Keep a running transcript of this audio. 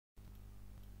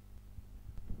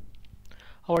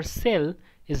Our cell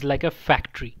is like a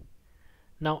factory.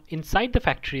 Now inside the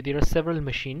factory there are several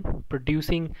machines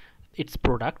producing its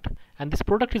product, and this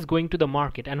product is going to the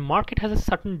market, and market has a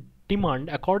certain demand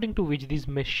according to which these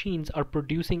machines are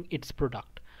producing its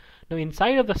product. Now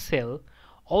inside of the cell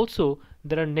also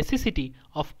there are necessity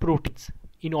of proteins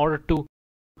in order to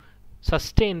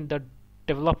sustain the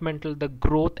developmental, the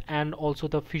growth, and also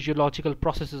the physiological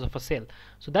processes of a cell.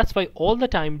 So that's why all the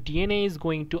time DNA is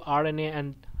going to RNA,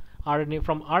 and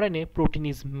from RNA protein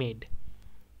is made.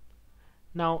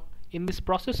 Now in this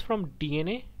process from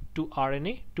DNA to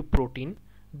RNA to protein,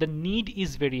 the need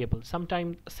is variable.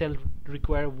 Sometimes cell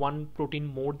require one protein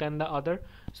more than the other.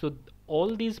 So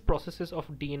all these processes of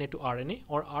DNA to RNA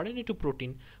or RNA to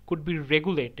protein could be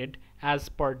regulated as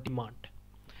per demand.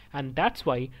 And that's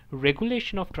why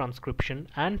regulation of transcription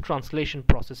and translation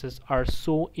processes are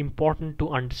so important to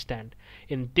understand.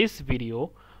 In this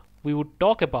video, we would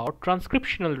talk about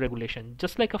transcriptional regulation.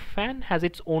 Just like a fan has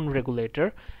its own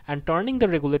regulator, and turning the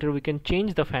regulator we can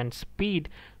change the fan speed,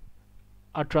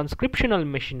 a transcriptional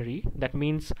machinery, that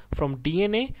means from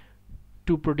DNA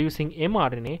to producing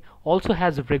mRNA, also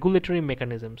has regulatory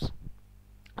mechanisms.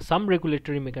 Some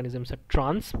regulatory mechanisms are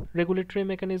trans-regulatory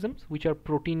mechanisms, which are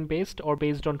protein-based or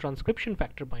based on transcription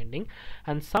factor binding,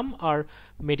 and some are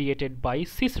mediated by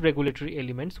cis-regulatory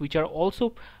elements, which are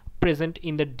also present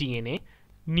in the DNA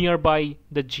nearby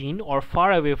the gene or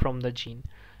far away from the gene.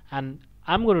 And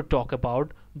I'm going to talk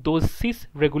about those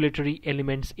cis-regulatory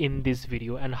elements in this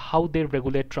video and how they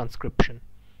regulate transcription.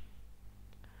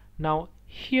 Now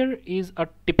here is a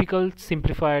typical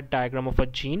simplified diagram of a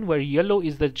gene where yellow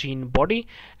is the gene body,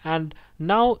 and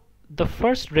now the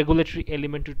first regulatory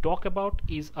element to talk about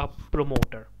is a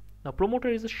promoter. Now promoter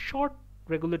is a short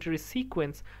regulatory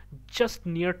sequence just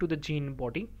near to the gene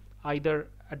body, either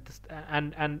at this,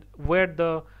 and where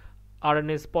the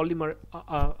RNA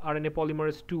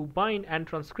polymerase II bind and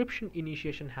transcription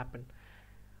initiation happen.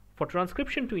 For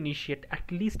transcription to initiate, at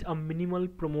least a minimal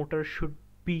promoter should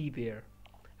be there.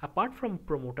 Apart from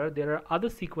promoter, there are other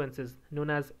sequences known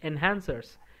as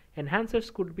enhancers.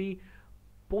 Enhancers could be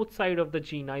both sides of the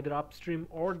gene, either upstream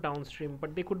or downstream,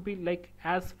 but they could be like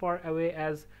as far away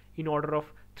as in order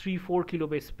of 3-4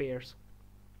 kilobase pairs.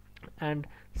 And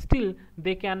still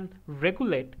they can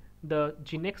regulate the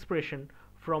gene expression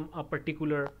from a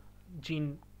particular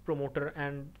gene promoter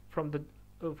and from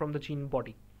the gene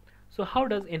body. So how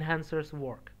does enhancers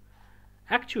work?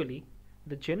 Actually,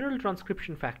 the general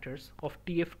transcription factors of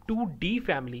TF2D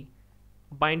family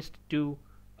binds to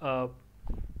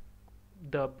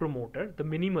the promoter, the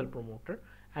minimal promoter,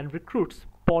 and recruits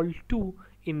Pol2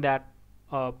 in that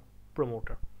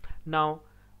promoter. Now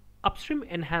upstream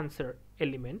enhancer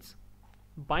elements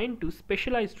bind to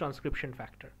specialized transcription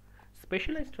factor.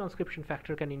 Specialized transcription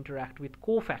factor can interact with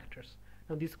cofactors.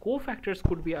 Now these cofactors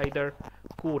could be either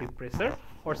co-repressor,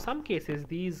 or some cases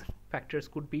these factors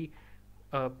could be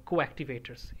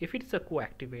coactivators. If it's a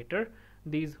coactivator,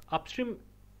 these upstream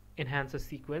enhancer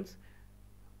sequence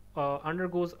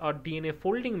undergoes a DNA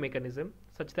folding mechanism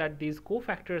such that these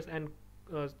cofactors and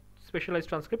specialized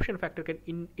transcription factor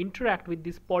can interact with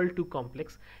this Pol2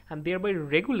 complex and thereby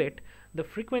regulate the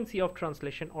frequency of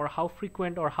translation, or how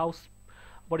frequent or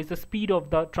what is the speed of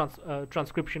the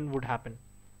transcription would happen.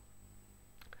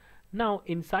 Now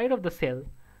inside of the cell,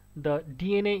 the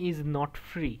DNA is not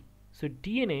free. So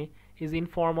DNA is in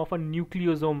form of a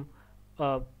nucleosome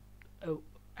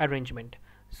arrangement.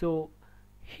 So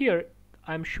here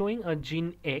I'm showing a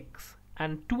gene X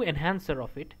and two enhancer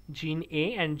of it, gene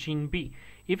A and gene B.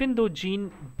 Even though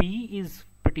gene B is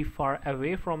pretty far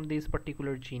away from this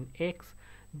particular gene X,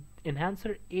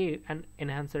 enhancer A and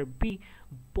enhancer B,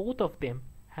 both of them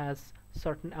has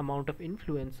certain amount of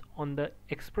influence on the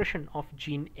expression of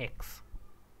gene X.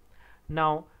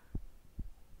 Now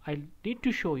I need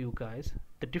to show you guys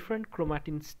the different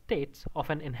chromatin states of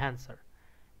an enhancer.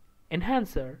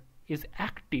 Enhancer is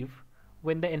active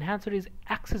when the enhancer is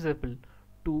accessible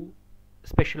to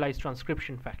specialized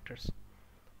transcription factors.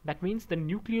 That means the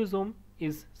nucleosome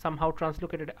is somehow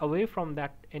translocated away from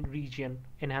that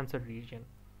enhancer region.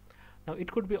 Now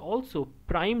it could be also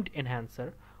primed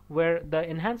enhancer, where the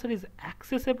enhancer is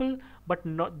accessible but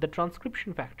not the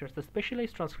transcription factors, the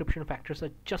specialized transcription factors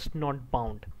are just not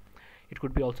bound. It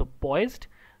could be also poised,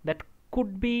 that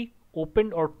could be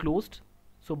opened or closed.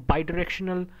 So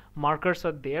bidirectional markers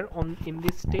are there in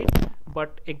this state,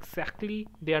 but exactly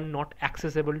they are not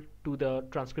accessible to the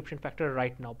transcription factor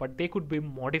right now, but they could be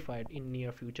modified in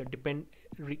near future depending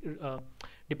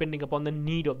upon the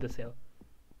need of the cell.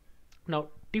 Now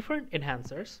different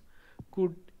enhancers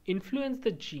could influence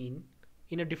the gene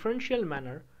in a differential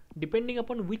manner depending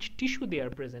upon which tissue they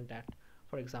are present at.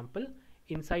 For example,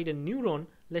 inside a neuron,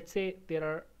 let's say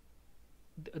there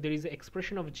is an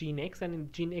expression of gene X,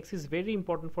 and gene X is very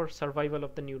important for survival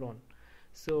of the neuron.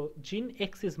 So gene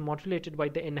X is modulated by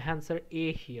the enhancer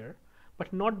A here,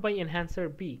 but not by enhancer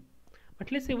B.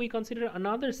 But let's say we consider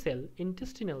another cell,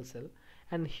 intestinal cell,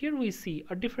 and here we see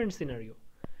a different scenario.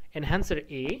 Enhancer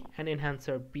A and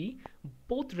enhancer B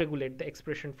both regulate the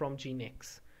expression from gene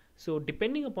X. So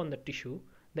depending upon the tissue,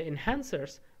 the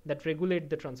enhancers that regulate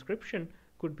the transcription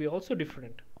could be also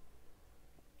different.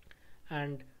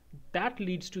 And that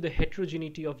leads to the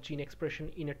heterogeneity of gene expression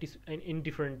in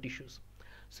different tissues.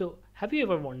 So have you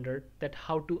ever wondered that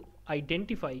how to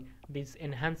identify this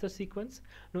enhancer sequence?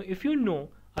 Now if you know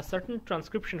a certain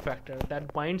transcription factor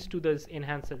that binds to this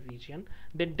enhancer region,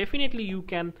 then definitely you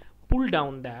can pull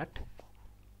down that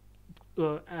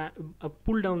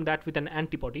with an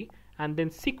antibody and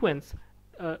then sequence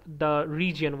the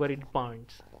region where it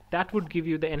binds. That would give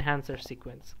you the enhancer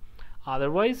sequence.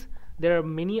 Otherwise, there are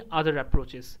many other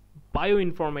approaches,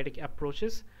 bioinformatic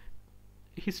approaches,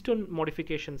 histone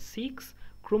modification-seq,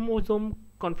 chromosome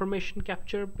conformation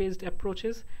capture based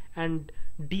approaches, and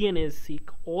DNA-seq.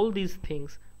 All these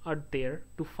things are there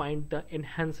to find the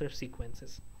enhancer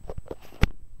sequences.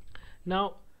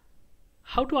 Now,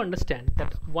 how to understand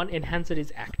that one enhancer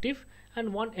is active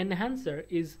and one enhancer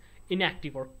is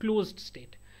inactive or closed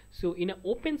state? So in an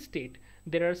open state,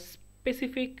 there are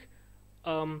specific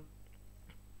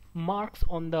marks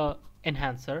on the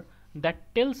enhancer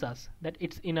that tells us that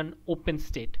it's in an open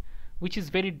state, which is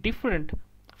very different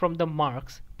from the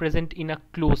marks present in a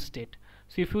closed state.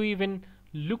 So if you even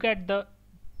look at the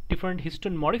different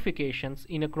histone modifications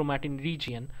in a chromatin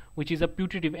region, which is a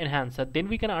putative enhancer, then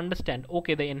we can understand,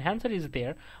 okay, the enhancer is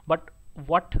there, but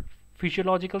what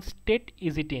physiological state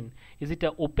is it in? Is it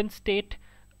an open state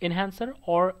enhancer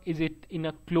or is it in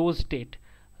a closed state?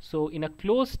 So in a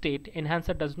closed state,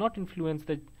 enhancer does not influence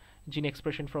the gene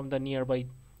expression from the nearby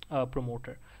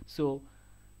promoter. So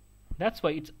that's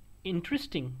why it's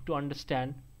interesting to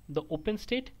understand the open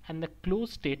state and the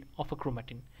closed state of a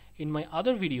chromatin. In my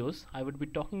other videos, I would be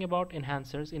talking about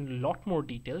enhancers in a lot more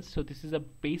details. So this is a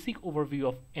basic overview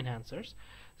of enhancers.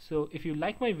 So if you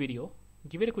like my video,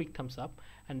 give it a quick thumbs up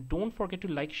and don't forget to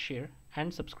like, share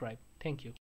and subscribe. Thank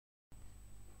you.